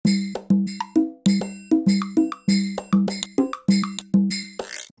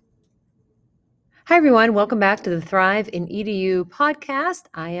Hi, everyone. Welcome back to the Thrive in EDU podcast.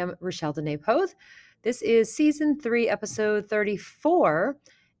 I am Rochelle Dene-Poth. This is season 3, episode 34.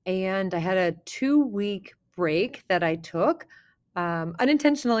 And I had a 2-week break that I took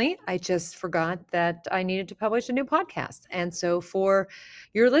unintentionally. I just forgot that I needed to publish a new podcast. And so for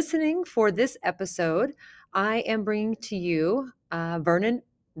your listening for this episode, I am bringing to you Vernon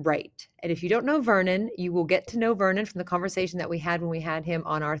Wright. And if you don't know Vernon, you will get to know Vernon from the conversation that we had when we had him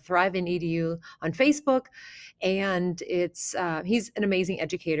on our ThriveinEDU on Facebook. And he's an amazing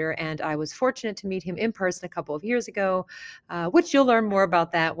educator. And I was fortunate to meet him in person a couple of years ago, which you'll learn more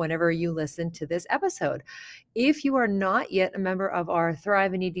about that whenever you listen to this episode. If you are not yet a member of our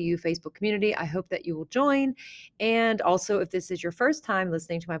ThriveinEDU Facebook community, I hope that you will join. And also, if this is your first time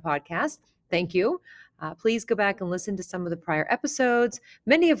listening to my podcast, thank you. Please go back and listen to some of the prior episodes,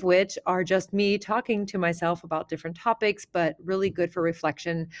 many of which are just me talking to myself about different topics, but really good for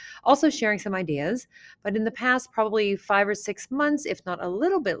reflection, also sharing some ideas. But in the past, probably 5 or 6 months, if not a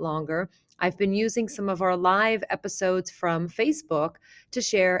little bit longer, I've been using some of our live episodes from Facebook to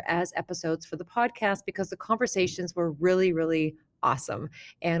share as episodes for the podcast because the conversations were really, really awesome.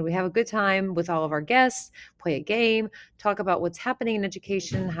 And we have a good time with all of our guests, play a game, talk about what's happening in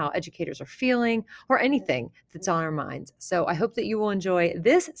education, how educators are feeling, or anything that's on our minds. So I hope that you will enjoy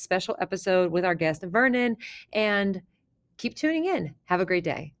this special episode with our guest, Vernon, and keep tuning in. Have a great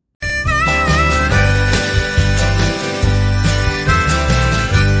day.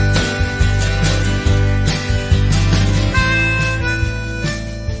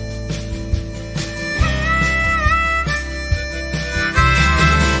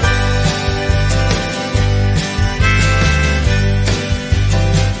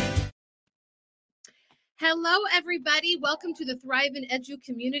 Hello, everybody. Welcome to the ThriveinEDU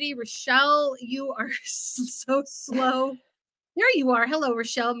community. Rochelle, you are so slow. There you are. Hello,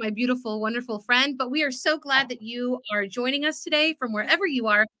 Rochelle, my beautiful, wonderful friend. But we are so glad that you are joining us today from wherever you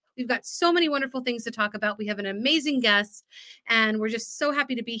are. We've got so many wonderful things to talk about. We have an amazing guest, and we're just so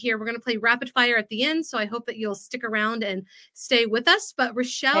happy to be here. We're going to play rapid fire at the end, so I hope that you'll stick around and stay with us. But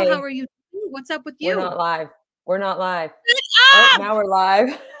Rochelle, how are you doing? What's up with you? We're not live. We're not live. Oh, now we're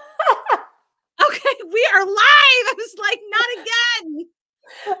live. Okay, we are live. I was like, not again.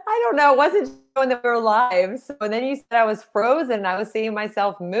 I don't know. It wasn't showing that we were live. So and then you said I was frozen and I was seeing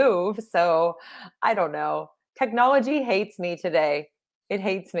myself move. So I don't know. Technology hates me today. It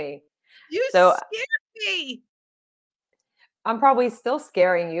hates me. You scared me. I'm probably still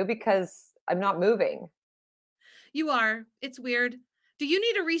scaring you because I'm not moving. You are. It's weird. Do you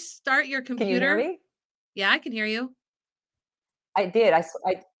need to restart your computer? Can you hear me? Yeah, I can hear you. I did.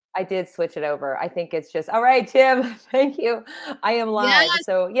 I did switch it over. I think it's just, all right, Tim, thank you. I am live. Yes.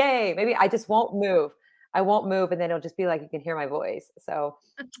 So yay. Maybe I just won't move. I won't move. And then it'll just be like, you can hear my voice. So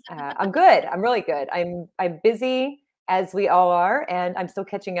I'm good. I'm really good. I'm busy as we all are. And I'm still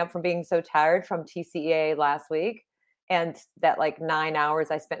catching up from being so tired from TCEA last week. And that like 9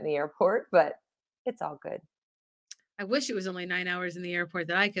 hours I spent in the airport, but it's all good. I wish it was only 9 hours in the airport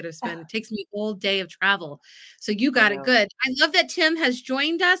that I could have spent. It takes me all day of travel. So you got it good. I love that Tim has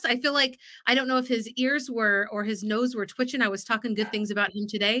joined us. I feel like, I don't know if his ears were or his nose were twitching. I was talking good things about him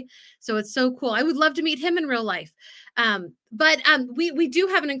today. So it's so cool. I would love to meet him in real life. But we do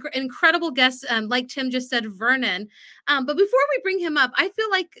have an incredible guest, like Tim just said, Vernon. But before we bring him up, I feel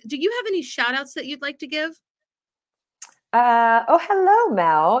like, do you have any shout outs that you'd like to give? Hello,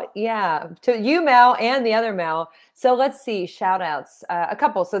 Mel. Yeah, to you, Mel, and the other Mel. So let's see, shout outs, a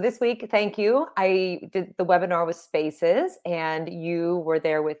couple. So this week, thank you. I did the webinar with Spaces and you were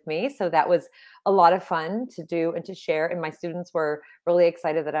there with me. So that was a lot of fun to do and to share. And my students were really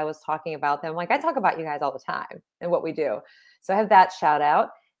excited that I was talking about them. Like I talk about you guys all the time and what we do. So I have that shout out.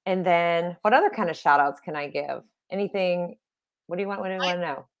 And then what other kind of shout outs can I give? Anything? What do you want to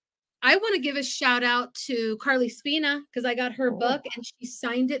know? I want to give a shout out to Carly Spina because I got her book and she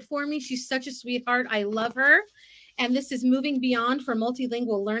signed it for me. She's such a sweetheart. I love her. And this is Moving Beyond for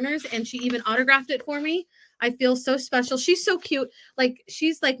Multilingual Learners. And she even autographed it for me. I feel so special. She's so cute. Like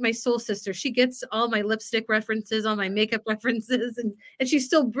she's like my soul sister. She gets all my lipstick references, all my makeup references, and she's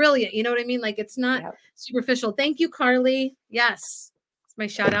still brilliant. You know what I mean? Like it's not superficial. Thank you, Carly. Yes. It's my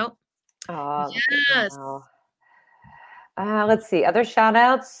shout out. Yes. Let's see. Other shout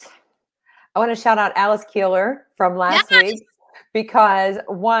outs. I want to shout out Alice Keeler from last week because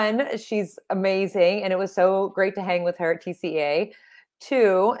one, she's amazing and it was so great to hang with her at TCA.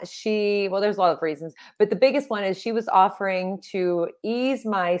 Two, there's a lot of reasons, but the biggest one is she was offering to ease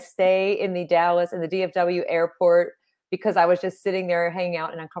my stay in the DFW airport because I was just sitting there hanging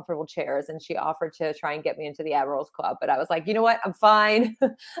out in uncomfortable chairs, and she offered to try and get me into the Admirals Club. But I was like, you know what? I'm fine.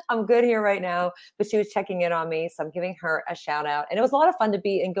 I'm good here right now. But she was checking in on me. So I'm giving her a shout out. And it was a lot of fun to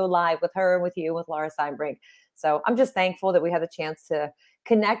be and go live with her and with you, with Laura Steinbrink. So I'm just thankful that we had the chance to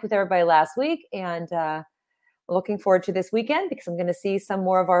connect with everybody last week, and looking forward to this weekend because I'm going to see some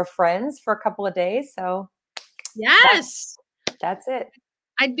more of our friends for a couple of days. So yes, that's it.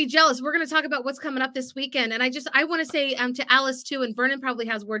 I'd be jealous. We're going to talk about what's coming up this weekend. And I want to say to Alice too, and Vernon probably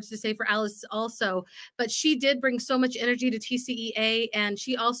has words to say for Alice also, but she did bring so much energy to TCEA. And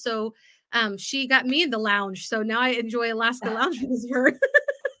she also, she got me in the lounge. So now I enjoy Alaska Lounge because of her.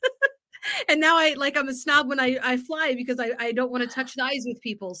 And now I'm a snob when I fly because I don't want to touch the eyes with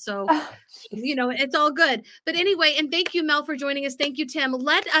people. So, it's all good. But anyway, and thank you, Mel, for joining us. Thank you, Tim.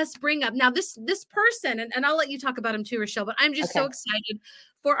 Let us bring up now this person, and I'll let you talk about him too, Rochelle, but I'm just so excited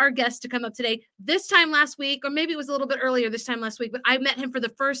for our guest to come up today. This time last week, or maybe it was a little bit earlier this time last week, but I met him for the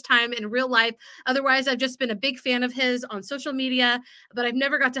first time in real life. Otherwise, I've just been a big fan of his on social media, but I've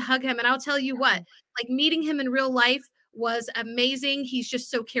never got to hug him. And I'll tell you what, meeting him in real life was amazing. He's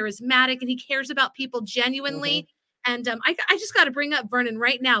just so charismatic and he cares about people genuinely. And I just got to bring up Vernon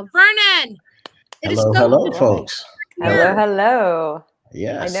right now. Vernon! Hello, folks. Hello.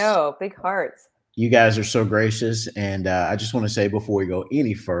 Yes. I know, big hearts. You guys are so gracious. And I just want to say before we go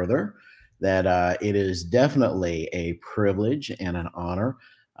any further that it is definitely a privilege and an honor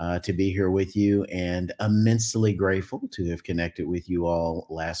to be here with you, and immensely grateful to have connected with you all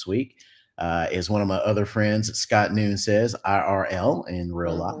last week. As one of my other friends, Scott Noon, says, IRL in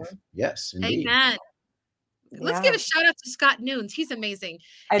real life. Yes, indeed. Amen. Let's give a shout out to Scott Noons. He's amazing.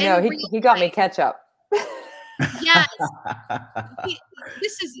 I know. He got me ketchup. Yes.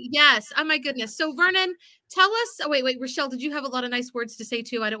 Yes. Oh my goodness. So Vernon, tell us. Oh, wait, Rochelle, did you have a lot of nice words to say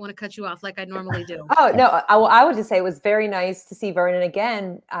too? I don't want to cut you off like I normally do. Oh, no. I would just say it was very nice to see Vernon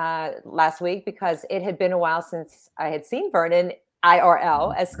again last week, because it had been a while since I had seen Vernon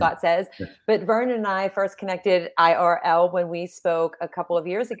IRL, as Scott says. But Vernon and I first connected IRL when we spoke a couple of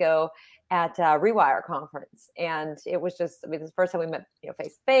years ago at Rewire conference. And it was just, it was the first time we met,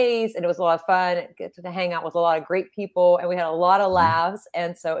 face to face, and it was a lot of fun. Get to hang out with a lot of great people, and we had a lot of laughs.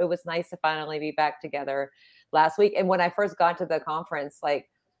 And so it was nice to finally be back together last week. And when I first got to the conference,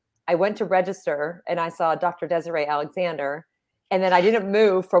 I went to register and I saw Dr. Desiree Alexander. And then I didn't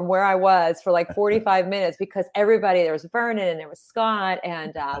move from where I was for 45 minutes because everybody, there was Vernon and there was Scott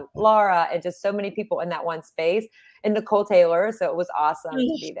and Laura and just so many people in that one space, and Nicole Taylor. So it was awesome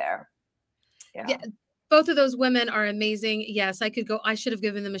to be there. Yeah. Both of those women are amazing. Yes, I should have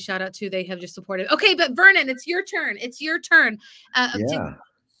given them a shout out too. They have just supported. Okay, but Vernon, it's your turn.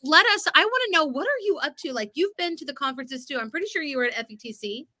 Let us, I want to know, what are you up to? You've been to the conferences too. I'm pretty sure you were at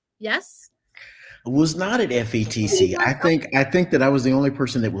FETC. Yes? Was not at FETC. I think that I was the only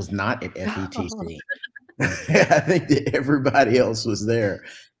person that was not at FETC. I think that everybody else was there,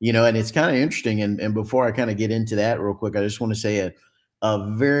 and it's kind of interesting. And before I kind of get into that real quick, I just want to say a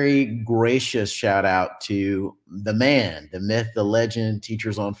very gracious shout out to the man, the myth, the legend,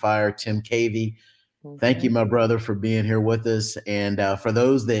 Teachers on Fire, Tim Cavey. Thank you, my brother, for being here with us. And for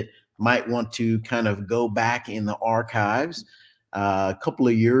those that might want to kind of go back in the archives, a couple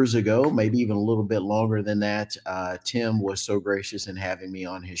of years ago, maybe even a little bit longer than that, Tim was so gracious in having me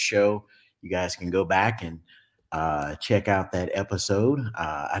on his show. You guys can go back and check out that episode.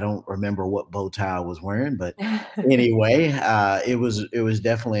 I don't remember what bow tie I was wearing, but anyway, it was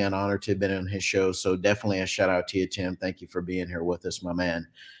definitely an honor to have been on his show. So definitely a shout out to you, Tim. Thank you for being here with us, my man.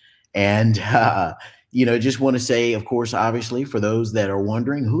 And just want to say, of course, obviously, for those that are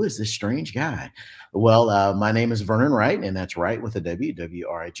wondering, who is this strange guy? Well, my name is Vernon Wright, and that's Wright with a W,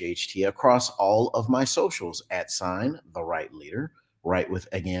 WRIGHT, across all of my socials at The Wright Leader, Wright with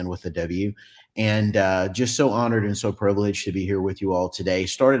a W. And just so honored and so privileged to be here with you all today.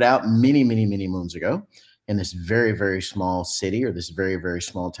 Started out many, many, many moons ago in this very, very small city, or this very, very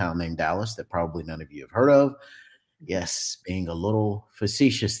small town named Dallas that probably none of you have heard of. Yes, being a little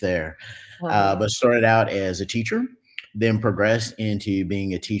facetious there. But started out as a teacher, then progressed into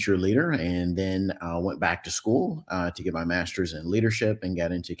being a teacher leader, and then went back to school to get my master's in leadership and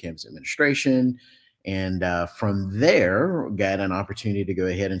got into campus administration. And from there, got an opportunity to go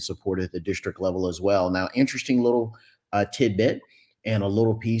ahead and support at the district level as well. Now, interesting little tidbit and a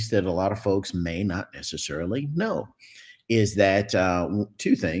little piece that a lot of folks may not necessarily know is that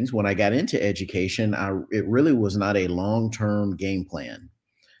two things. When I got into education, it really was not a long-term game plan.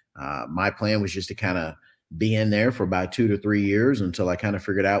 My plan was just to kind of be in there for about 2 to 3 years until I kind of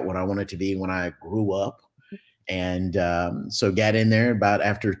figured out what I wanted to be when I grew up. And so got in there about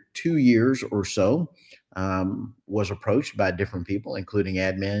after 2 years or so, was approached by different people, including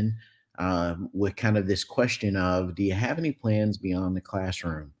admin, with kind of this question of, do you have any plans beyond the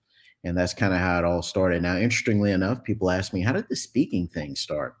classroom? And that's kind of how it all started. Now, interestingly enough, people ask me, how did the speaking thing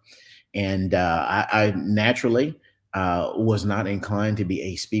start? And I naturally was not inclined to be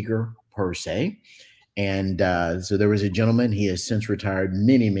a speaker per se. And so there was a gentleman, he has since retired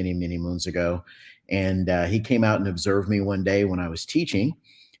many, many, many moons ago. And he came out and observed me one day when I was teaching.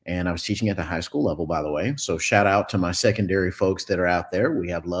 And I was teaching at the high school level, by the way. So shout out to my secondary folks that are out there. We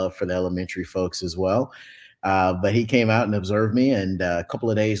have love for the elementary folks as well. But he came out and observed me. And a couple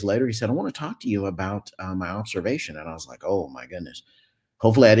of days later, he said, I want to talk to you about my observation. And I was like, oh, my goodness.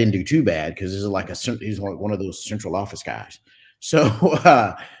 Hopefully I didn't do too bad, because this is like he's one of those central office guys. So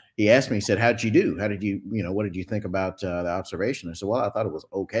he asked me, he said, how'd you do? How did you, what did you think about the observation? I said, well, I thought it was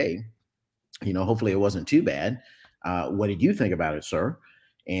okay. Hopefully it wasn't too bad. What did you think about it, sir?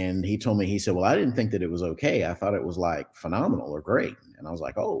 And he told me, he said, well, I didn't think that it was okay. I thought it was like phenomenal or great. And I was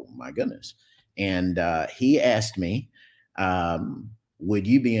like, oh my goodness. And he asked me, would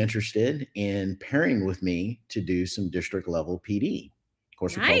you be interested in pairing with me to do some district level PD? Of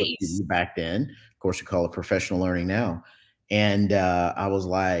course, we called it PD back then. Of course, we call it professional learning now. And I was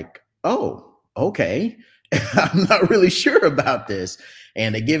like, oh, okay. I'm not really sure about this.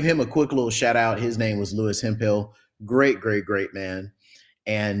 And to give him a quick little shout out, his name was Lewis Hemphill. Great, great, great man.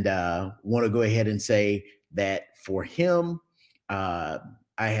 And want to go ahead and say that for him, I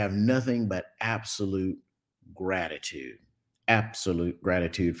have nothing but absolute gratitude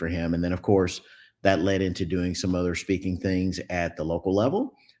for him. And then, of course, that led into doing some other speaking things at the local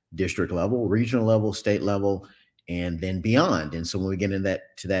level, district level, regional level, state level, and then beyond. And so when we get into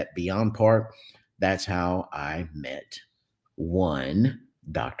that beyond part, that's how I met one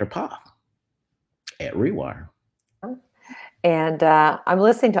Dr. Pop at Rewire. And I'm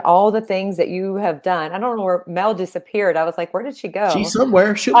listening to all the things that you have done. I don't know where Mel disappeared. I was like, where did she go? She's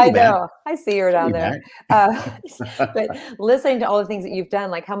somewhere. She'll be back. I know. I see her down there. But listening to all the things that you've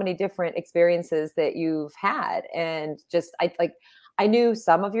done, like how many different experiences that you've had. And just, I knew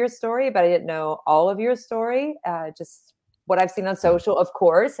some of your story, but I didn't know all of your story. Just what I've seen on social, of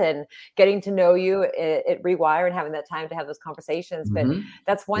course, and getting to know you at Rewire and having that time to have those conversations. But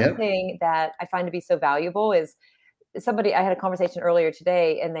that's one thing that I find to be so valuable is, I had a conversation earlier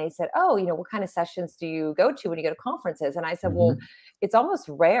today and they said, oh, what kind of sessions do you go to when you go to conferences? And I said, well, it's almost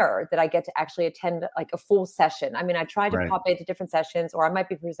rare that I get to actually attend like a full session. I mean, I try to pop into different sessions, or I might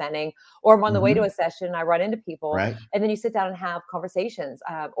be presenting, or I'm on the way to a session and I run into people, and then you sit down and have conversations,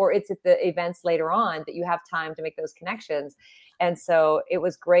 or it's at the events later on that you have time to make those connections. And so it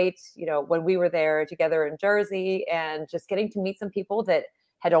was great, when we were there together in Jersey, and just getting to meet some people that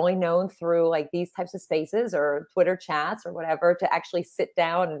had only known through like these types of spaces or Twitter chats or whatever, to actually sit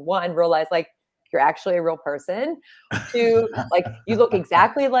down and one, realize like you're actually a real person. Two, like you look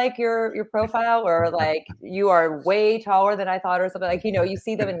exactly like your profile, or like you are way taller than I thought, or something, like, you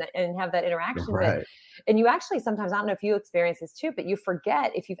see them and have that interaction. And you actually sometimes, I don't know if you experience this too, but you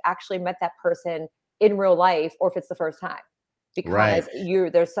forget if you've actually met that person in real life, or if it's the first time. Because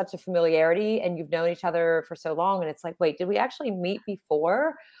there's such a familiarity and you've known each other for so long, and it's like, wait, did we actually meet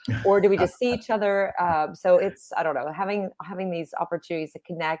before, or did we just see each other? So it's, I don't know, having these opportunities to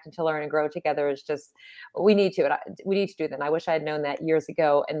connect and to learn and grow together is just, we need to do that. And I wish I had known that years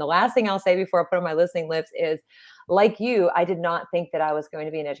ago. And the last thing I'll say before I put on my listening lips is, like you, I did not think that I was going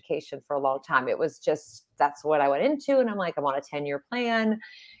to be in education for a long time. It was just, that's what I went into. And I'm like, I'm on a 10-year plan.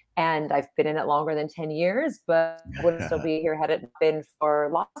 And I've been in it longer than 10 years, but wouldn't still be here had it been for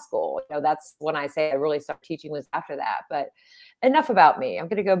law school. That's when I say I really started teaching was after that. But enough about me. I'm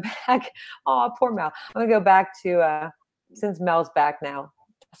going to go back. Oh, poor Mel. I'm going to go back to, since Mel's back now,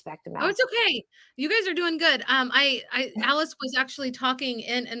 just back to Mel. Oh, it's okay. You guys are doing good. Alice was actually talking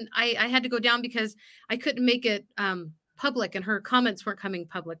and I had to go down because I couldn't make it public, and her comments weren't coming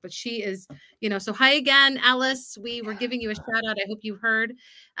public, but she is, so hi again, Alice. We were giving you a shout out. I hope you heard.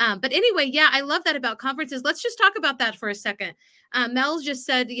 But anyway, yeah, I love that about conferences. Let's just talk about that for a second. Mel just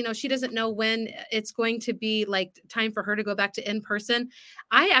said, she doesn't know when it's going to be like time for her to go back to in person.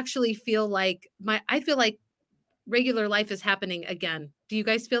 I actually feel like regular life is happening again. Do you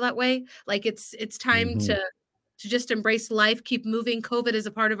guys feel that way? Like it's time to just embrace life, keep moving. COVID is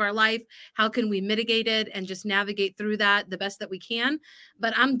a part of our life. How can we mitigate it and just navigate through that the best that we can?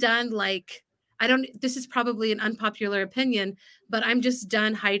 But I'm done. This is probably an unpopular opinion, but I'm just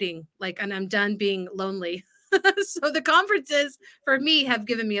done hiding, and I'm done being lonely. So the conferences for me have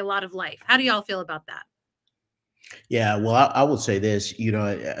given me a lot of life. How do y'all feel about that? Yeah, well, I will say this,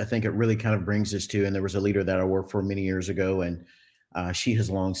 I think it really kind of brings us to, and there was a leader that I worked for many years ago, and she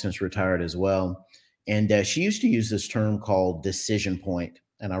has long since retired as well. And she used to use this term called decision point.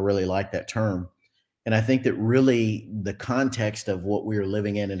 And I really like that term. And I think that really the context of what we are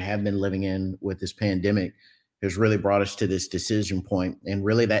living in and have been living in with this pandemic has really brought us to this decision point. And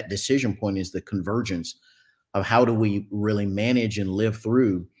really, that decision point is the convergence of how do we really manage and live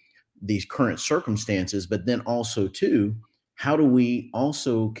through these current circumstances, but then also, too, how do we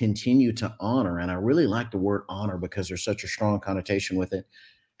also continue to honor? And I really like the word honor because there's such a strong connotation with it.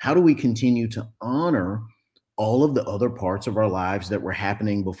 How do we continue to honor all of the other parts of our lives that were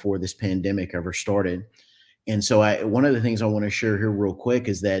happening before this pandemic ever started? And so one of the things I want to share here real quick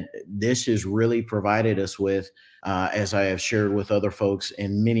is that this has really provided us with, as I have shared with other folks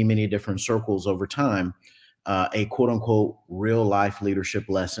in many, many different circles over time, a quote unquote real life leadership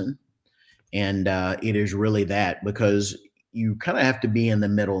lesson. And it is really that, because you kind of have to be in the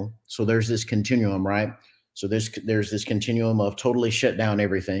middle. So there's this continuum, right? So there's this continuum of totally shut down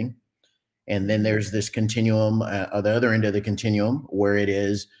everything. And then there's this continuum, the other end of the continuum, where it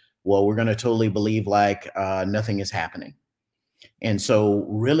is, well, we're going to totally believe like nothing is happening. And so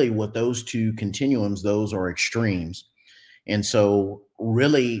really what those two continuums, those are extremes. And so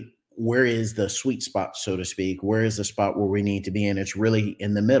really, where is the sweet spot, so to speak? Where is the spot where we need to be in? It's really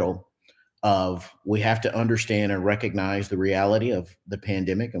in the middle of, we have to understand and recognize the reality of the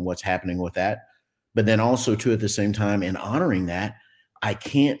pandemic and what's happening with that. But then also too, at the same time, in honoring that, I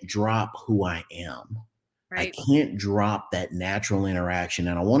can't drop who I am. Right. I can't drop that natural interaction.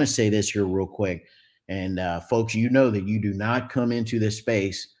 And I want to say this here real quick. And folks, you know that you do not come into this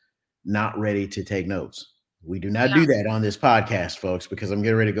space not ready to take notes. We do not do that on this podcast, folks, because I'm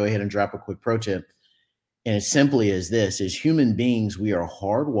getting ready to go ahead and drop a quick pro tip. And it's simply as this: as human beings, we are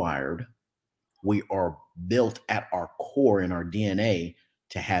hardwired. We are built at our core in our DNA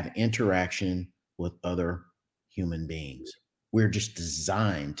to have interaction with other human beings. We're just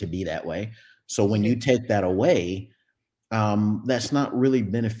designed to be that way. So when you take that away, that's not really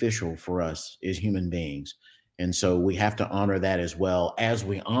beneficial for us as human beings. And so we have to honor that as well as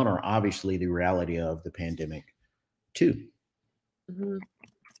we honor, obviously, the reality of the pandemic too. Mm-hmm.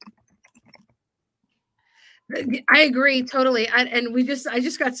 I agree totally. We just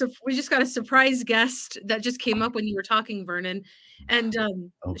got a surprise guest that just came up when you were talking, Vernon. And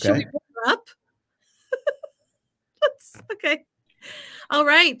should we put her up? Okay. All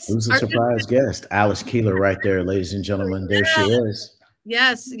right. Who's a surprise guest? Alice Keeler right there, ladies and gentlemen. There she is.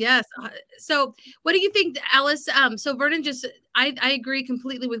 Yes. So what do you think, Alice? So Vernon I agree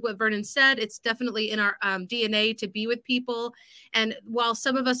completely with what Vernon said. It's definitely in our DNA to be with people. And while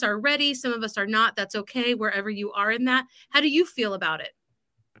some of us are ready, some of us are not, that's okay, wherever you are in that. How do you feel about it?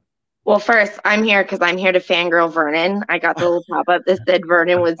 Well, first, I'm here because I'm here to fangirl Vernon. I got the little pop-up that said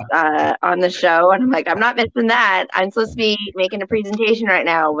Vernon was on the show, and I'm like, I'm not missing that. I'm supposed to be making a presentation right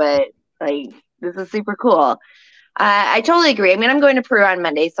now, but like, this is super cool. I totally agree. I mean, I'm going to Peru on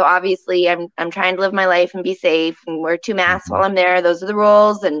Monday, so obviously I'm trying to live my life and be safe and wear 2 masks while I'm there. Those are the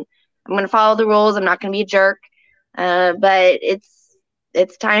rules, and I'm going to follow the rules. I'm not going to be a jerk, but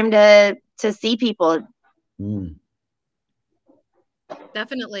it's time to see people.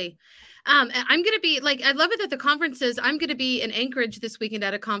 Definitely. I'm going to be I love it at the conferences. I'm going to be in Anchorage this weekend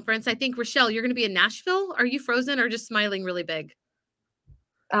at a conference. I think, Rochelle, you're going to be in Nashville. Are you frozen or just smiling really big?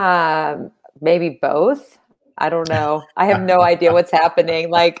 Maybe both. I don't know. I have no idea what's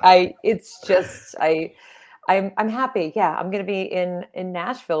happening. I'm happy. Yeah, I'm going to be in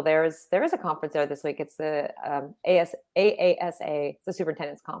Nashville. There is a conference there this week. It's the AASA. It's the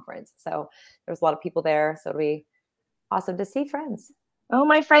superintendent's conference. So there's a lot of people there. So it'll be awesome to see friends. Oh,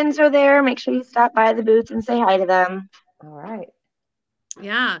 my friends are there. Make sure you stop by the booth and say hi to them. All right.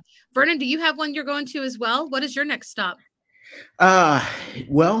 Yeah. Vernon, do you have one you're going to as well? What is your next stop?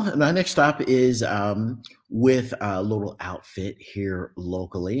 Well, my next stop is with a little outfit here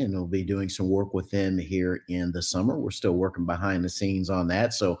locally, and we'll be doing some work with them here in the summer. We're still working behind the scenes on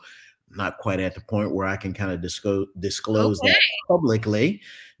that, so I'm not quite at the point where I can kind of disclose that publicly,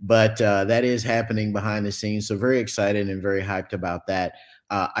 but that is happening behind the scenes. So very excited and very hyped about that.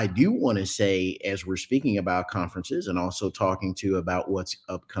 I do want to say, as we're speaking about conferences and also talking about what's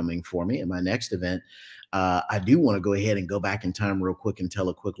upcoming for me in my next event, I do want to go ahead and go back in time real quick and tell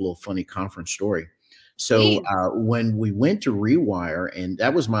a quick little funny conference story. So when we went to Rewire, and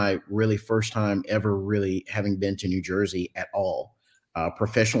that was my really first time ever really having been to New Jersey at all,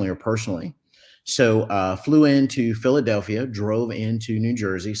 professionally or personally. So flew into Philadelphia, drove into New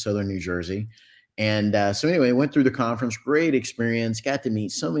Jersey, Southern New Jersey. And so anyway, went through the conference, great experience, got to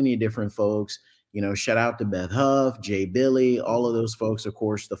meet so many different folks. You know, shout out to Beth Huff, Jay Billy, all of those folks, of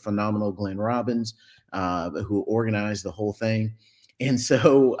course, the phenomenal Glenn Robbins, who organized the whole thing. And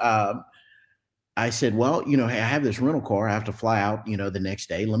so I said, well, you know, hey, I have this rental car. I have to fly out, you know, the next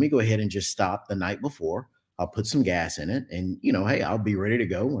day. Let me go ahead and just stop the night before. I'll put some gas in it. And, you know, hey, I'll be ready to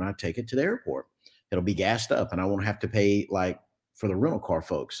go when I take it to the airport. It'll be gassed up and I won't have to pay like for the rental car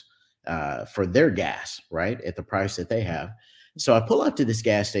folks for their gas, right? At the price that they have. So I pull up to this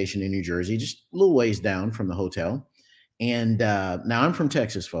gas station in New Jersey, just a little ways down from the hotel. And now I'm from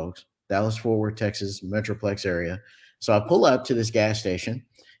Texas, folks, Dallas, Fort Worth, Texas, Metroplex area. So I pull up to this gas station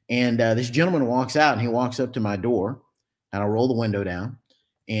and this gentleman walks out and he walks up to my door and I roll the window down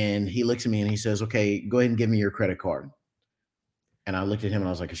and he looks at me and he says, okay, go ahead and give me your credit card. And I looked at him and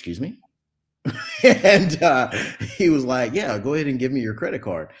I was like, excuse me? And he was like, yeah, go ahead and give me your credit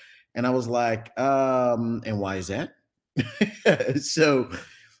card. And I was like, and why is that? So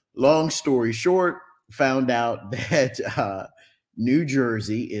long story short, found out that New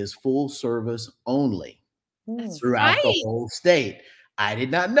Jersey is full service only throughout the whole state. I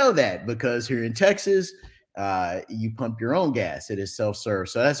did not know that because here in Texas, you pump your own gas. It is self-serve.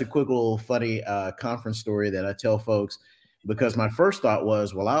 So that's a quick little funny conference story that I tell folks because my first thought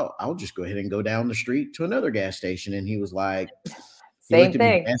was, well, I'll just go ahead and go down the street to another gas station. And he was like, same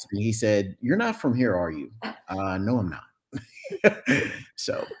thing. He said, you're not from here, are you? No, I'm not.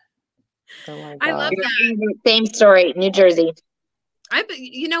 So. Oh my God. I love that. Same story, New Jersey.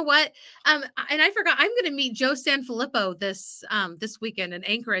 You know what? And I forgot. I'm going to meet Joe Sanfilippo this weekend in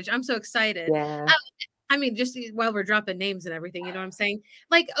Anchorage. I'm so excited. Yeah. I mean, just while we're dropping names and everything, you know what I'm saying?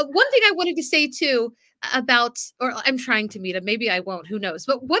 Like one thing I wanted to say too about, or I'm trying to meet him. Maybe I won't. Who knows?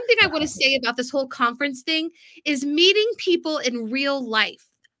 But one thing I want to say about this whole conference thing is meeting people in real life.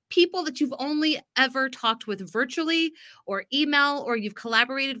 People that you've only ever talked with virtually or email, or you've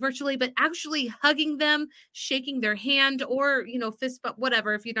collaborated virtually, but actually hugging them, shaking their hand, or, you know, fist bump,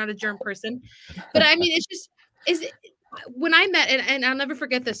 whatever, if you're not a germ person. But I mean, when I met, and I'll never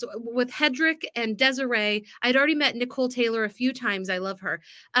forget this, with Hedrick and Desiree, I'd already met Nicole Taylor a few times. I love her.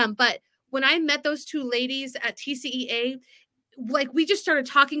 But when I met those two ladies at TCEA, like we just started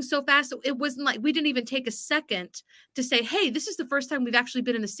talking so fast. It wasn't like we didn't even take a second to say, hey, this is the first time we've actually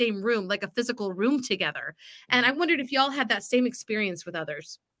been in the same room, like a physical room together. And I wondered if y'all had that same experience with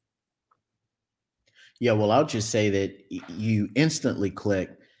others. Yeah, well, I'll just say that you instantly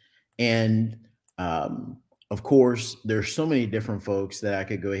click. And of course, there's so many different folks that I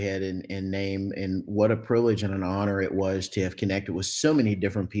could go ahead and name. And what a privilege and an honor it was to have connected with so many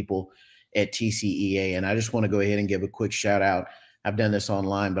different people at TCEA. And I just want to go ahead and give a quick shout out. I've done this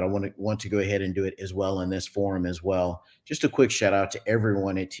online, but I want to go ahead and do it as well in this forum as well. Just a quick shout out to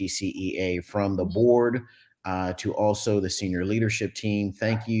everyone at TCEA, from the board to also the senior leadership team.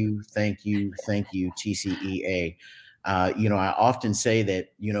 Thank you, thank you, thank you, TCEA. You know, I often say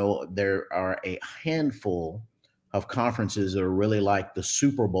that, you know, there are a handful of conferences that are really like the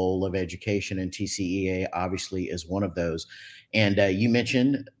Super Bowl of education, and TCEA obviously is one of those. And you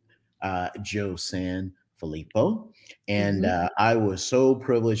mentioned Joe Sanfilippo, and I was so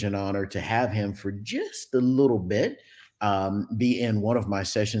privileged and honored to have him for just a little bit, be in one of my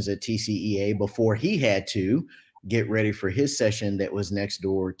sessions at TCEA before he had to get ready for his session that was next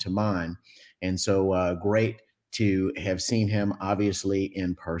door to mine. And so great to have seen him obviously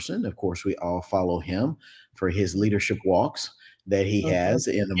in person. Of course, we all follow him for his leadership walks that he has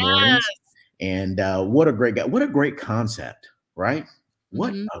in the mornings. And what a great guy, what a great concept, right?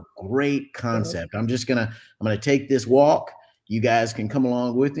 What a great concept. I'm gonna take this walk. You guys can come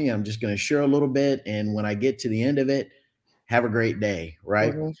along with me. I'm just gonna share a little bit. And when I get to the end of it, have a great day,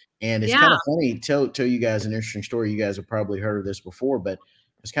 right? And it's kind of funny, tell you guys an interesting story. You guys have probably heard of this before, but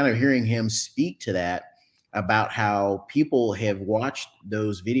I was kind of hearing him speak to that, about how people have watched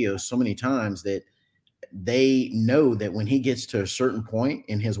those videos so many times that they know that when he gets to a certain point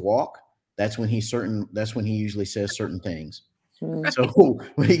in his walk, that's when he usually says certain things. Right. So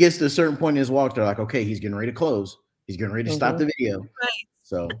when he gets to a certain point in his walk, they're like, okay, he's getting ready to close. He's getting ready to stop the video. Right.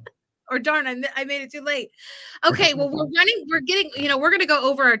 So, or darn, I made it too late. Okay, well, we're going to go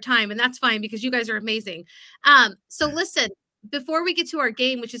over our time, and that's fine because you guys are amazing. So listen, before we get to our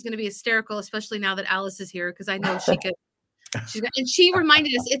game, which is going to be hysterical, especially now that Alice is here, because I know she could. And she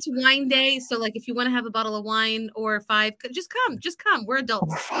reminded us it's wine day. So like, if you want to have a bottle of wine or 5, just come. We're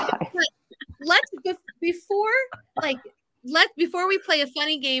adults. Before we play a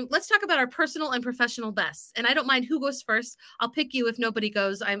funny game, let's talk about our personal and professional bests. And I don't mind who goes first. I'll pick you if nobody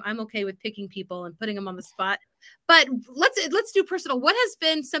goes. I'm okay with picking people and putting them on the spot. But let's do personal. What has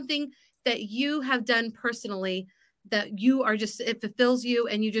been something that you have done personally that you are just, it fulfills you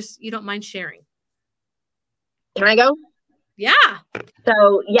and you don't mind sharing? Can I go? Yeah.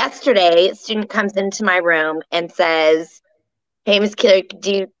 So yesterday, a student comes into my room and says, "Hey, Ms.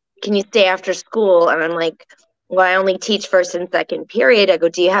 Keeler, can you stay after school? And I'm like, well, I only teach first and second period. I go,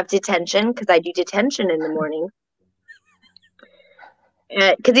 do you have detention? Because I do detention in the morning.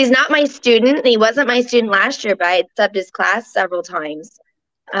 Because he's not my student. He wasn't my student last year, but I had subbed his class several times.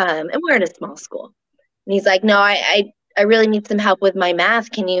 And we're in a small school. And he's like, no, I really need some help with my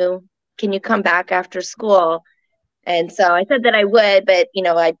math. Can you come back after school? And so I said that I would, but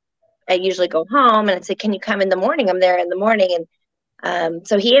I usually go home, and I said, can you come in the morning? I'm there in the morning. And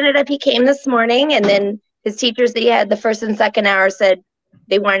so he came this morning, and then his teachers that he had the first and second hour said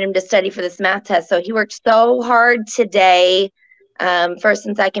they wanted him to study for this math test. So he worked so hard today, first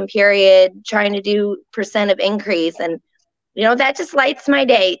and second period, trying to do percent of increase. And, that just lights my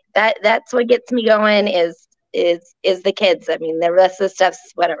day. That's what gets me going is the kids. I mean, the rest of the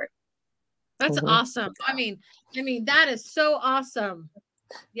stuff's whatever. That's awesome. I mean, that is so awesome.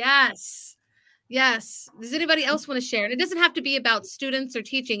 Yes. Yes. Does anybody else want to share? And it doesn't have to be about students or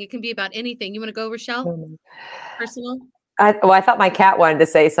teaching. It can be about anything. You want to go, Rochelle? Personal? I thought my cat wanted to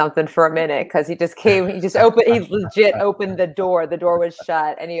say something for a minute because he legit opened the door. The door was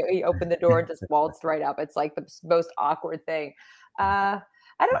shut, and he opened the door and just waltzed right up. It's like the most awkward thing. I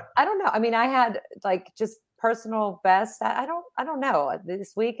don't know. I mean, I had like just personal best. I don't know.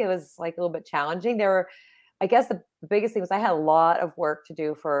 This week it was like a little bit challenging. I guess the biggest thing was I had a lot of work to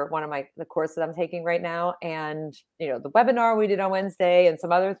do for one of the course that I'm taking right now. And, the webinar we did on Wednesday and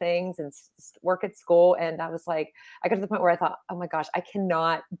some other things and work at school. And I was like, I got to the point where I thought, oh my gosh, I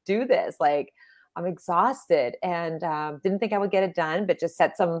cannot do this. Like, I'm exhausted and didn't think I would get it done, but just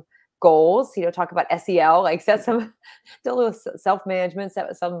set some goals, talk about SEL, like do a little self-management,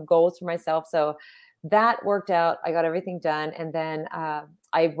 set some goals for myself. So that worked out. I got everything done. And then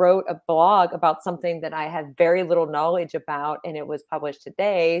I wrote a blog about something that I had very little knowledge about, and it was published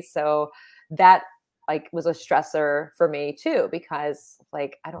today. So that was a stressor for me too, because I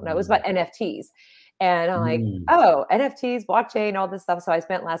don't know, it was about NFTs. And I'm like, oh, NFTs, blockchain, all this stuff. So I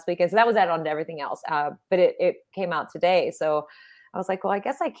spent last weekend. So that was added on to everything else. But it came out today. So I was like, well, I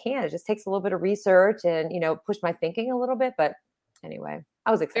guess I can. It just takes a little bit of research and, push my thinking a little bit. But anyway,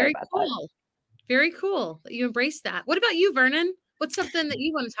 I was excited about that. Very cool that you embrace that. What about you, Vernon? What's something that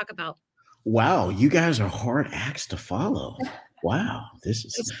you want to talk about? Wow, you guys are hard acts to follow. Wow,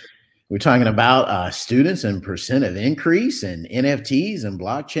 we're talking about students and percent of increase and NFTs and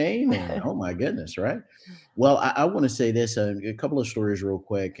blockchain and oh my goodness, right? Well, I want to say this, a couple of stories real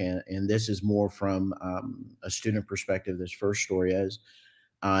quick, and this is more from a student perspective. This first story is,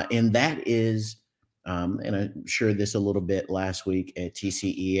 and that is, and I shared this a little bit last week at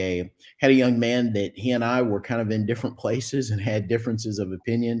TCEA, had a young man that he and I were kind of in different places and had differences of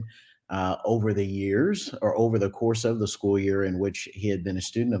opinion over the years or over the course of the school year in which he had been a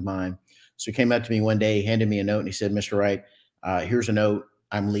student of mine. So he came up to me one day, handed me a note, and he said, Mr. Wright, here's a note,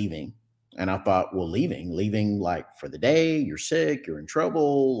 I'm leaving. And I thought, well, leaving like for the day, you're sick, you're in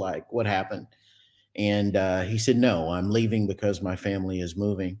trouble, like what happened? And he said, no, I'm leaving because my family is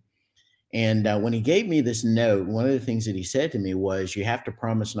moving. And when he gave me this note, one of the things that he said to me was, you have to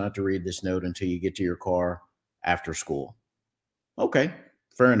promise not to read this note until you get to your car after school. Okay,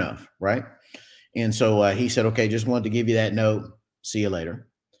 fair enough, right? And so he said, okay, just wanted to give you that note. See you later.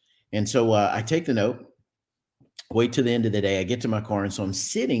 And so I take the note, wait till the end of the day. I get to my car. And so I'm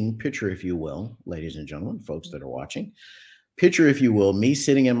sitting, picture, if you will, ladies and gentlemen, folks that are watching, picture, if you will, me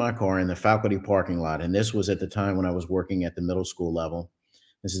sitting in my car in the faculty parking lot. And this was at the time when I was working at the middle school level.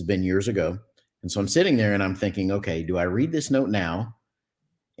 This has been years ago. And so I'm sitting there and I'm thinking, okay, do I read this note now?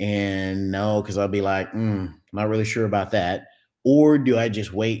 And no, because I'll be like, not really sure about that. Or do I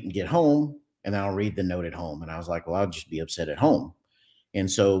just wait and get home and then I'll read the note at home? And I was like, well, I'll just be upset at home. And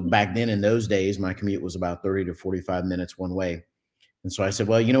so back then in those days, my commute was about 30 to 45 minutes one way. And so I said,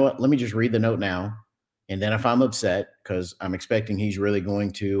 well, you know what? Let me just read the note now. And then if I'm upset, because I'm expecting he's really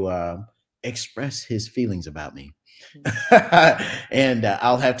going to express his feelings about me. And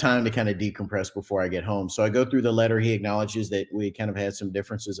I'll have time to kind of decompress before I get home. So I go through the letter. He acknowledges that we kind of had some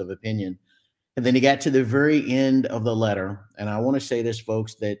differences of opinion. And then he got to the very end of the letter. And I want to say this,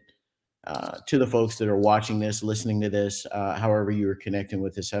 folks, that to the folks that are watching this, listening to this, however you are connecting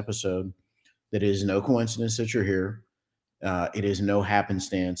with this episode, that it is no coincidence that you're here. It is no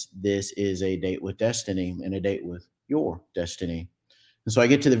happenstance. This is a date with destiny and a date with your destiny. And so I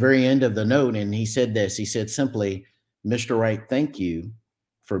get to the very end of the note and he said this. He said simply, Mr. Wright, thank you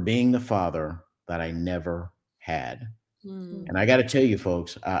for being the father that I never had. And I got to tell you,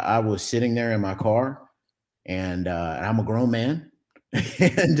 folks, I was sitting there in my car and I'm a grown man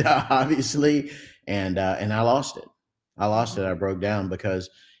and obviously, and I lost it. I broke down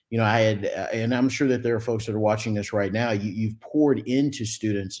because you know, I had, and I'm sure that there are folks that are watching this right now. You've poured into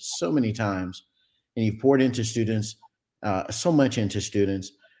students so many times, and you've poured into students so much into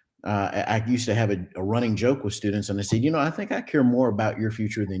students. I used to have a running joke with students, and I said, you know, I think I care more about your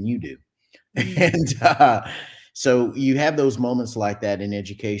future than you do. And so you have those moments like that in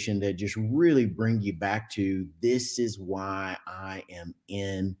education that just really bring you back to, this is why I am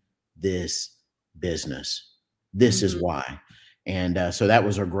in this business. This is why. And so that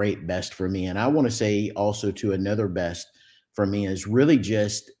was a great best for me. And I want to say also to another best for me is really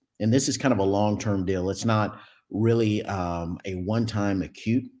just, and this is kind of a long-term deal. It's not really a one-time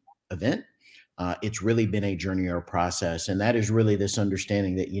acute event. It's really been a journey or a process. And that is really this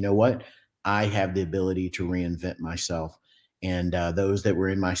understanding that, you know what, I have the ability to reinvent myself. And those that were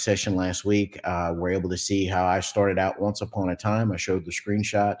in my session last week were able to see how I started out once upon a time. I showed the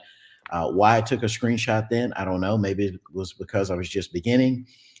screenshot. Why I took a screenshot then, I don't know. Maybe it was because I was just beginning,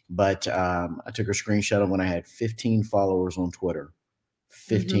 but I took a screenshot of when I had 15 followers on Twitter,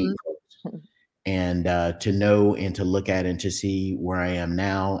 15 folks. And to know and to look at and to see where I am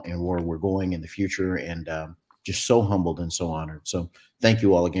now and where we're going in the future, and just so humbled and so honored. So thank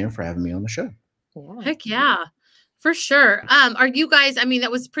you all again for having me on the show. Yeah. Heck yeah, for sure. Are you guys, I mean, that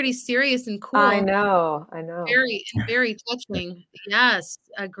was pretty serious and cool. I know. Very touching. Yes,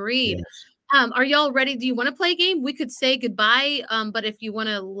 agreed. Yes. Are y'all ready? Do you want to play a game? We could say goodbye, but if you want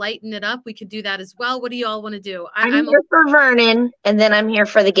to lighten it up, we could do that as well. What do y'all want to do? I'm here for Vernon, and then I'm here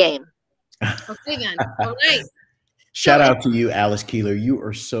for the game. Okay then. All right. Shout out to you, Alice Keeler. You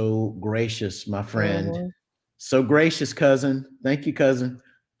are so gracious, my friend. So gracious, cousin. Thank you, cousin.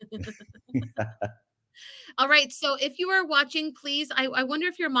 All right. So if you are watching, please, I wonder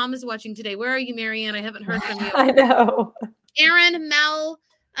if your mom is watching today. Where are you, Marianne? I haven't heard from you. I know. Aaron, Mel,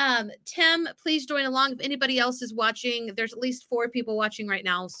 Tim, please join along. If anybody else is watching, there's at least 4 people watching right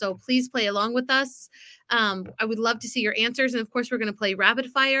now. So please play along with us. I would love to see your answers. And of course, we're going to play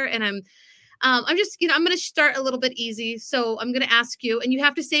rapid fire. And I'm just, I'm going to start a little bit easy. So I'm going to ask you, and you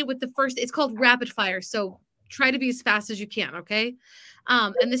have to say with the first, it's called rapid fire. So try to be as fast as you can. Okay.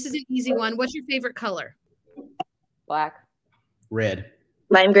 And this is an easy one. What's your favorite color? Black. Red.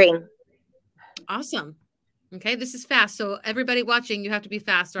 Lime green. Awesome. Okay. This is fast. So everybody watching, you have to be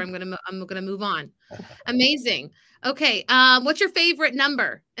fast, or I'm going to move on. Amazing. Okay. What's your favorite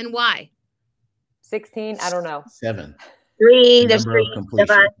number and why? 16. I don't know. 7. 3. There's 3.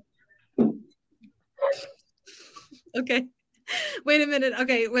 Okay. Wait a minute.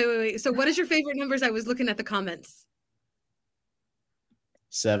 Okay. Wait. So what is your favorite numbers? I was looking at the comments.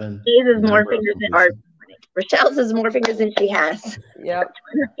 7. His is more fingers than ours. Rochelle's is more fingers than she has. Yep.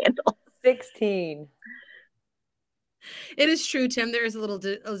 16. It is true, Tim. There is a little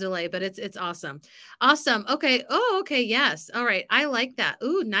delay, but it's awesome. Awesome. Okay. Oh, okay. Yes. All right. I like that.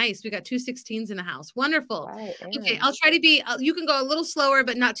 Ooh, nice. We got 2 16s in the house. Wonderful. Right, okay. I'll try to be, you can go a little slower,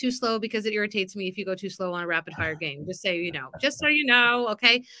 but not too slow, because it irritates me if you go too slow on a rapid fire game. Just so you know. Just so you know.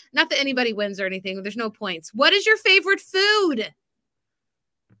 Okay. Not that anybody wins or anything. There's no points. What is your favorite food?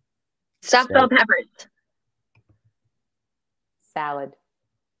 Stuffed bell peppers. Salad.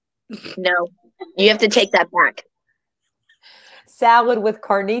 No. You have to take that back. Salad with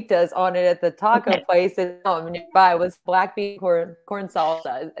carnitas on it at the taco place nearby was black bean corn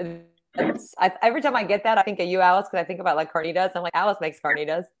salsa. Every time I get that, I think of you, Alice, because I think about like carnitas. I'm like, Alice makes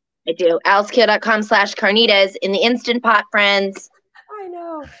carnitas. I do. AliceKeough.com/carnitas in the Instant Pot, friends. I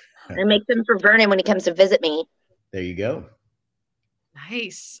know. I make them for Vernon when he comes to visit me. There you go.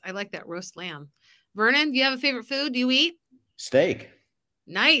 Nice. I like that roast lamb. Vernon, do you have a favorite food? Do you eat? Steak.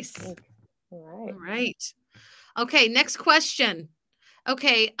 Nice. All right. Okay, next question.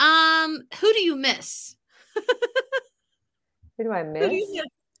 Okay, who do you miss? Who do I miss? Who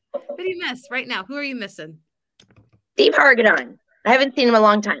do you miss right now? Who are you missing? Steve Hargadon. I haven't seen him in a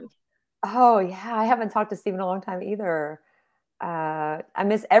long time. Oh, yeah. I haven't talked to Steve in a long time either. I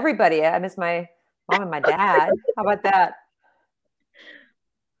miss everybody. I miss my mom and my dad. How about that?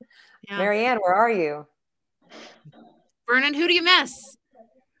 Yeah. Marianne, where are you? Vernon, who do you miss?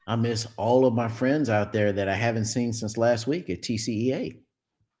 I miss all of my friends out there that I haven't seen since last week at TCEA.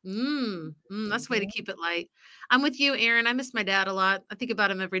 That's the way to keep it light. I'm with you, Aaron. I miss my dad a lot. I think about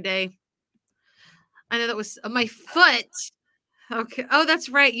him every day. I know that was my foot. Okay. Oh, that's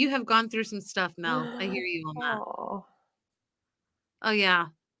right. You have gone through some stuff, Mel. I hear you on that. Oh yeah.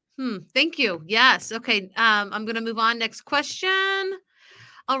 Thank you. Yes. Okay. I'm going to move on. Next question.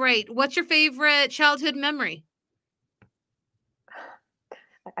 All right. What's your favorite childhood memory?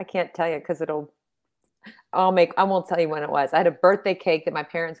 I can't tell you because I won't tell you when it was. I had a birthday cake that my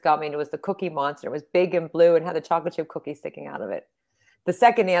parents got me, and it was the Cookie Monster. It was big and blue and had the chocolate chip cookie sticking out of it. The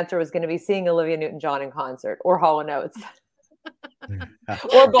second answer was going to be seeing Olivia Newton-John in concert, or Hall & Oates,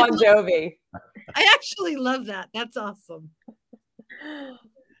 or Bon Jovi. I actually love that. That's awesome.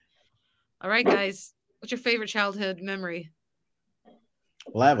 All right, guys. What's your favorite childhood memory?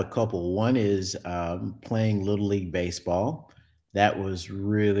 Well, I have a couple. One is playing Little League Baseball. That was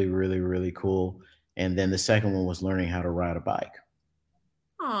really, really, really cool. And then the second one was learning how to ride a bike.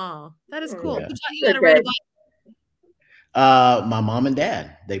 Oh, that is cool. Yeah. Who taught you how to ride a bike? My mom and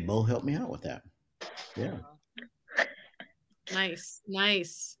dad, they both helped me out with that. Yeah. Nice.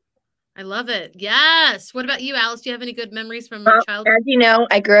 Nice. I love it. Yes. What about you, Alice? Do you have any good memories from your childhood? As you know,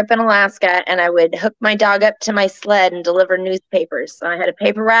 I grew up in Alaska, and I would hook my dog up to my sled and deliver newspapers. So I had a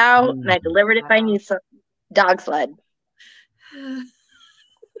paper route, and I delivered it by dog sled.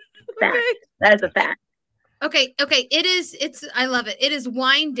 Fact. Okay. That is a fact. Okay. It's I love it. It is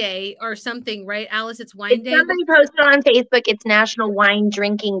wine day or something, right, Alice? It's wine day. Somebody posted on Facebook, it's National Wine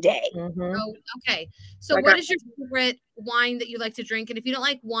Drinking Day. Oh, okay. So what is your favorite wine that you like to drink? And if you don't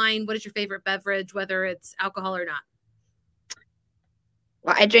like wine, what is your favorite beverage, whether it's alcohol or not?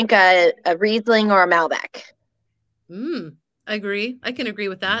 Well, I drink a Riesling or a Malbec. I agree. I can agree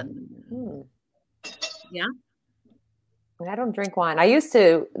with that. Yeah. I don't drink wine. I used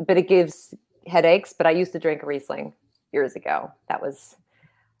to, but it gives headaches. But I used to drink a Riesling years ago. That was.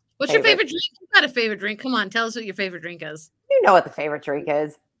 What's your favorite drink? You got a favorite drink? Come on, tell us what your favorite drink is. You know what the favorite drink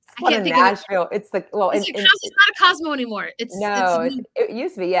is. I can't think of Nashville. It's the it's not a Cosmo anymore. It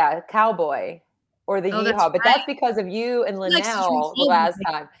used to be Cowboy or the Yeehaw. But that's because of you and Linnell the last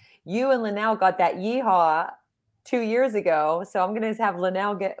time. You and Linnell got that Yeehaw 2 years ago. So I'm going to have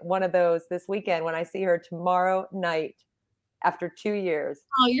Linnell get one of those this weekend when I see her tomorrow night after 2 years.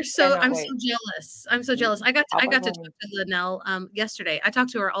 Oh, I'm so jealous. I'm so jealous. I got to talk to Linnell yesterday. I talk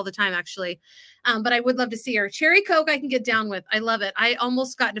to her all the time, actually. But I would love to see her. Cherry Coke I can get down with. I love it. I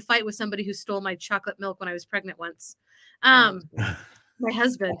almost got in a fight with somebody who stole my chocolate milk when I was pregnant once. My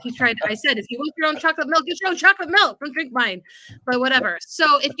husband, I said, if you want your own chocolate milk, get your own chocolate milk. Don't drink mine. But whatever.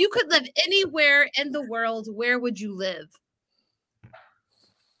 So if you could live anywhere in the world, where would you live?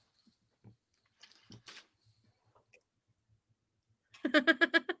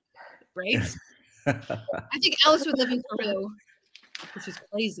 Right? I think Alice would live in Peru, which is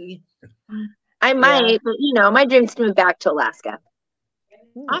crazy. I might, but my dream's to move back to Alaska.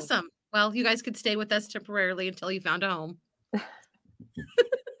 Awesome. Well, you guys could stay with us temporarily until you found a home.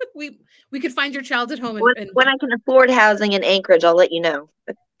 We could find your childhood home. When I can afford housing in Anchorage, I'll let you know.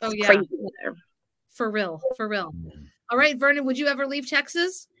 It's crazy there. For real. All right, Vernon, would you ever leave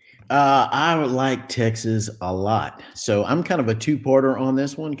Texas? I would like Texas a lot. So I'm kind of a two-parter on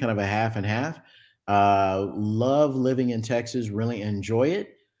this one, kind of a half and half. Love living in Texas, really enjoy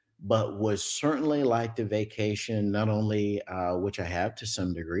it, but would certainly like to vacation, not only which I have to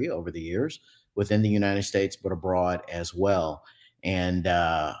some degree over the years within the United States, but abroad as well. And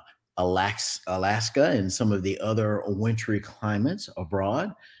Alaska and some of the other wintry climates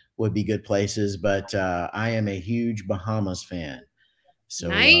abroad would be good places. But I am a huge Bahamas fan. So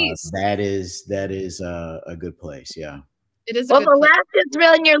nice. That is a good place. Yeah. It is. Well, if Alaska's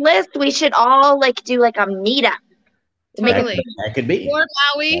really on your list, we should all do a meetup. Totally. That could be. Or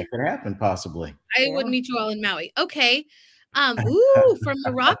Maui. That could happen possibly. I would meet you all in Maui. Okay. From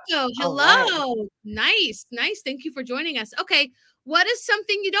Morocco. Hello. Right. Nice. Thank you for joining us. Okay. What is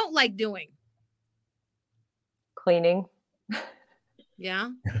something you don't like doing? Cleaning. Yeah.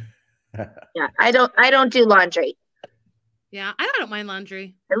 Yeah. I don't do laundry. Yeah. I don't mind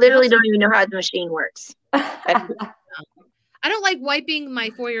laundry. I literally don't even know how the machine works. I don't like wiping my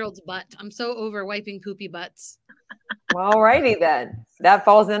 4-year-old's butt. I'm so over wiping poopy butts. Well, alrighty then. That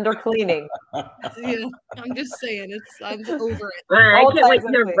falls under cleaning. Yeah, I'm just saying I'm over it. I can't wait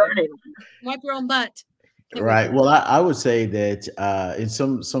to burn. Wipe your own butt. Right. Well, I would say that, and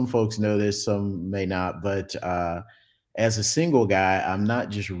some folks know this, some may not, but as a single guy, I'm not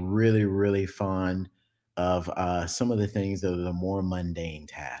just really, really fond of some of the things that are the more mundane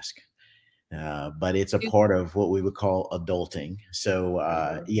task. But it's a part of what we would call adulting. So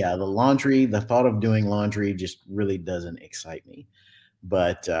the thought of doing laundry just really doesn't excite me.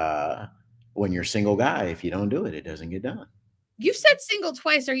 But when you're a single guy, if you don't do it, it doesn't get done. You've said single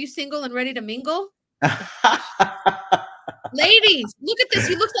twice. Are you single and ready to mingle? Ladies, look at this.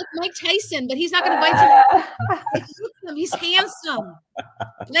 He looks like Mike Tyson, but he's not going to bite you. He's handsome.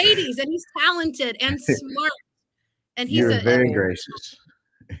 Ladies, and he's talented and smart. And You're very gracious.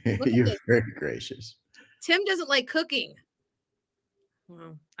 You're very gracious. Tim doesn't like cooking.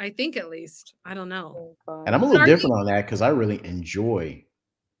 Well, I think at least. I don't know. And I'm a little different on that because I really enjoy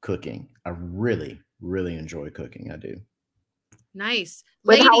cooking. I really, really enjoy cooking. I do. Nice.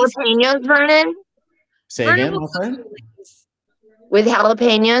 With Ladies, jalapenos, Vernon? Say Vernon again, will my cook friend? for you, ladies. With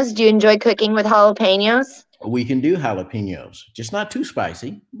jalapenos? Do you enjoy cooking with jalapenos? We can do jalapenos, just not too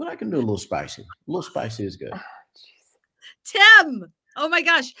spicy, but I can do a little spicy. A little spicy is good. Tim. Oh my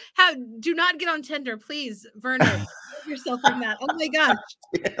gosh. Do not get on Tinder, please, Vernon. Save yourself from that. Oh my gosh.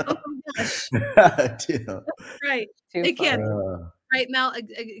 Oh my gosh. Yeah. Right. Too It can't. funny. Right, Mel.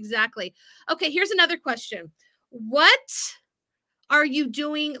 Exactly. Okay, here's another question. What are you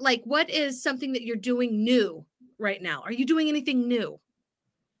doing? Like, what is something that you're doing new right now? Are you doing anything new?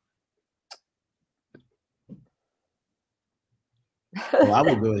 Well, I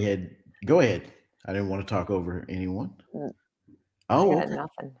will go ahead. Go ahead. I didn't want to talk over anyone. I Oh, got okay.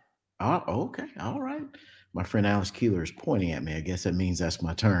 nothing. Oh, okay. All right. My friend Alice Keeler is pointing at me. I guess that means that's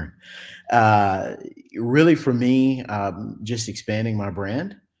my turn. Really, for me, just expanding my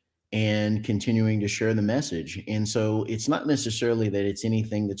brand and continuing to share the message. And so it's not necessarily that it's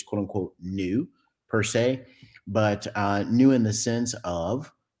anything that's quote unquote new per se, but new in the sense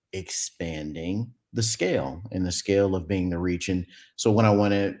of expanding the scale and the scale of being the reach. And so what I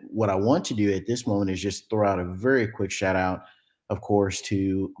want to do at this moment is just throw out a very quick shout out, of course,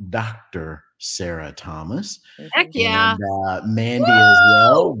 to Dr. Sarah Thomas Heck yeah. and Mandy as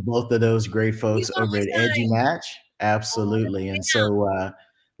well. Both of those great folks He's on over my at Edgy side. Match. Absolutely. And so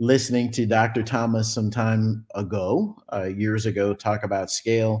listening to Dr. Thomas some time ago, years ago, talk about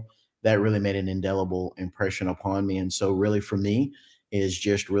scale, that really made an indelible impression upon me. And so really for me is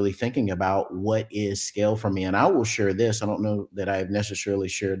just really thinking about what is scale for me. And I will share this. I don't know that I've necessarily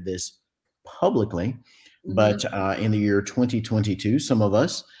shared this publicly, but in the year 2022, some of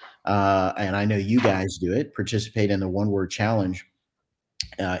us, and I know you guys do it, participate in the one word challenge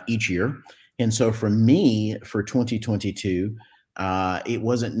each year. And so for me, for 2022, it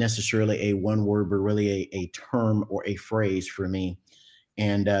wasn't necessarily a one word, but really a term or a phrase for me.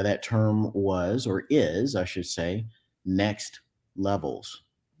 And that term was, or is, I should say, next levels.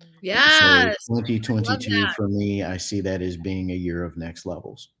 Yes. So 2022 that. for me, I see that as being a year of next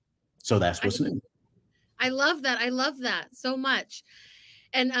levels. So that's what's new. I love that. I love that so much.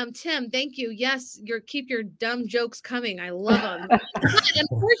 And Tim, thank you. Yes, keep your dumb jokes coming. I love them. But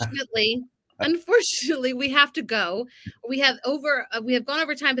unfortunately, we have to go. We have gone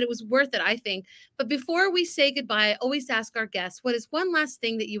over time, but it was worth it, I think. But before we say goodbye, I always ask our guests, what is one last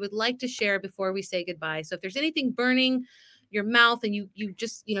thing that you would like to share before we say goodbye? So if there's anything burning your mouth and you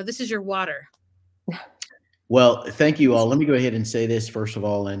just, this is your water. Well, thank you all. Let me go ahead and say this first of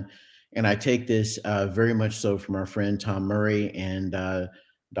all, and I take this very much so from our friend Tom Murray and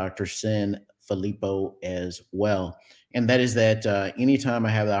Dr. Sin Filippo as well. And that is that anytime I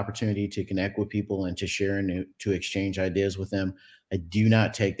have the opportunity to connect with people and to share and to exchange ideas with them, I do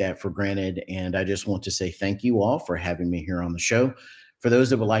not take that for granted. And I just want to say thank you all for having me here on the show. For those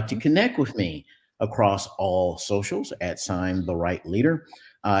that would like to connect with me across all socials at The Right Leader,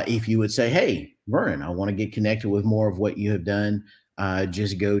 if you would say, hey, Vernon, I want to get connected with more of what you have done,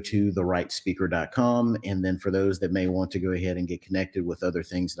 just go to therightspeaker.com. And then for those that may want to go ahead and get connected with other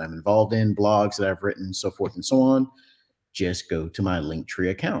things that I'm involved in, blogs that I've written, so forth and so on, just go to my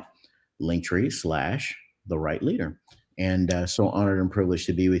Linktree account, Linktree/The Right Leader. And so honored and privileged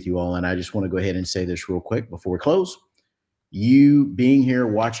to be with you all. And I just want to go ahead and say this real quick before we close. You being here,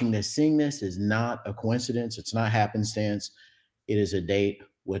 watching this, seeing this is not a coincidence. It's not happenstance. It is a date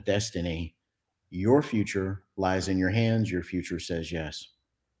with destiny. Your future lies in your hands. Your future says yes.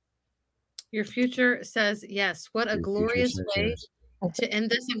 Your future says yes. What a glorious way to end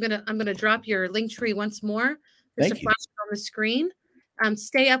this. I'm gonna drop your Linktree once more. There's a flash on the screen.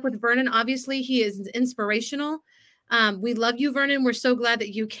 Stay up with Vernon. Obviously, he is inspirational. We love you, Vernon. We're so glad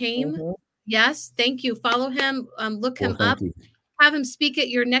that you came. Yes, thank you. Follow him. Look him up. Have him speak at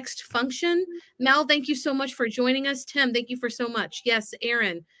your next function. Mel, thank you so much for joining us. Tim, thank you for so much. Yes,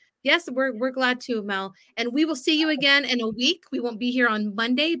 Aaron. Yes, we're glad to, Mel. And we will see you again in a week. We won't be here on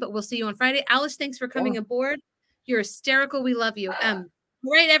Monday, but we'll see you on Friday. Alice, thanks for coming aboard. You're hysterical. We love you. All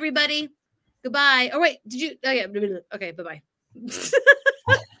right, everybody. Goodbye. Oh, wait. Did you? Oh, yeah. Okay, bye-bye.